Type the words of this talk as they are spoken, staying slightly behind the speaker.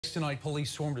Tonight,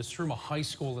 police stormed Istrouma High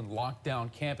School and locked down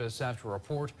campus after a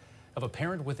report of a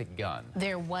parent with a gun.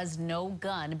 There was no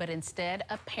gun, but instead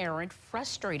a parent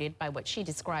frustrated by what she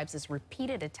describes as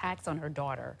repeated attacks on her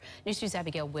daughter. News 2's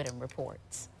Abigail Whittam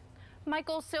reports.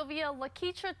 Michael, Sylvia,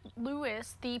 Lakietra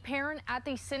Lewis, the parent at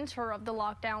the center of the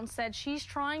lockdown, said she's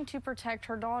trying to protect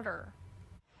her daughter.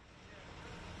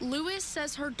 Lewis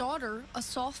says her daughter, a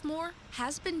sophomore,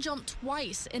 has been jumped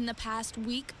twice in the past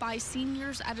week by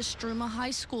seniors at Istrouma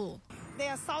High School. They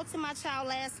assaulted my child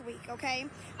last week, okay?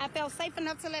 I felt safe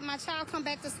enough to let my child come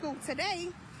back to school today.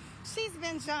 She's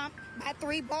been jumped by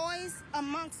 3 boys,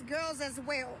 amongst girls as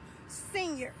well,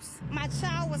 seniors. My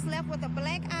child was left with a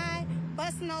black eye,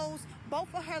 bust nose,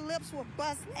 both of her lips were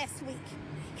bust last week.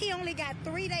 He only got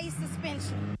 3 days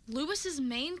suspension. Lewis's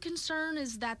main concern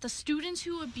is that the students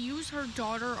who abuse her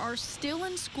daughter are still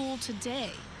in school today,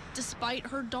 despite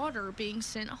her daughter being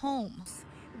sent home.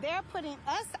 They're putting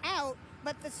us out,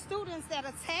 but the students that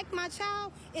attacked my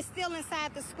child is still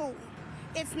inside the school.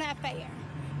 It's not fair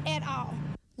at all.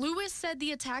 Lewis said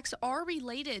the attacks are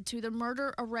related to the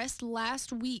murder arrest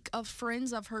last week of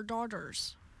friends of her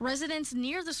daughter's. Residents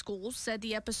near the school said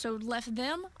the episode left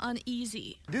them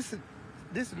uneasy. This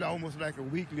is almost like a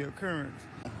weekly occurrence.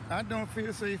 I don't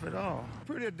feel safe at all.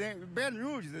 Baton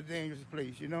Rouge is a dangerous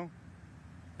place, you know,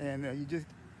 and you just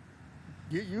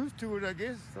get used to it, I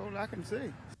guess, that's all I can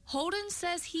say. Holden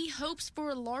says he hopes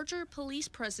for a larger police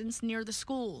presence near the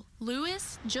school.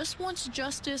 Lewis just wants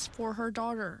justice for her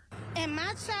daughter. And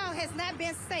my child has not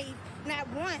been safe, not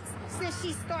once, since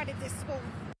she started this school.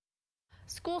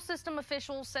 School system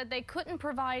officials said they couldn't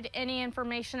provide any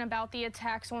information about the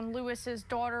attacks on Lewis's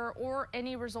daughter or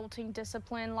any resulting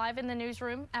discipline. Live in the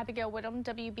newsroom, Abigail Whittam,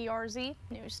 WBRZ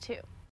News 2.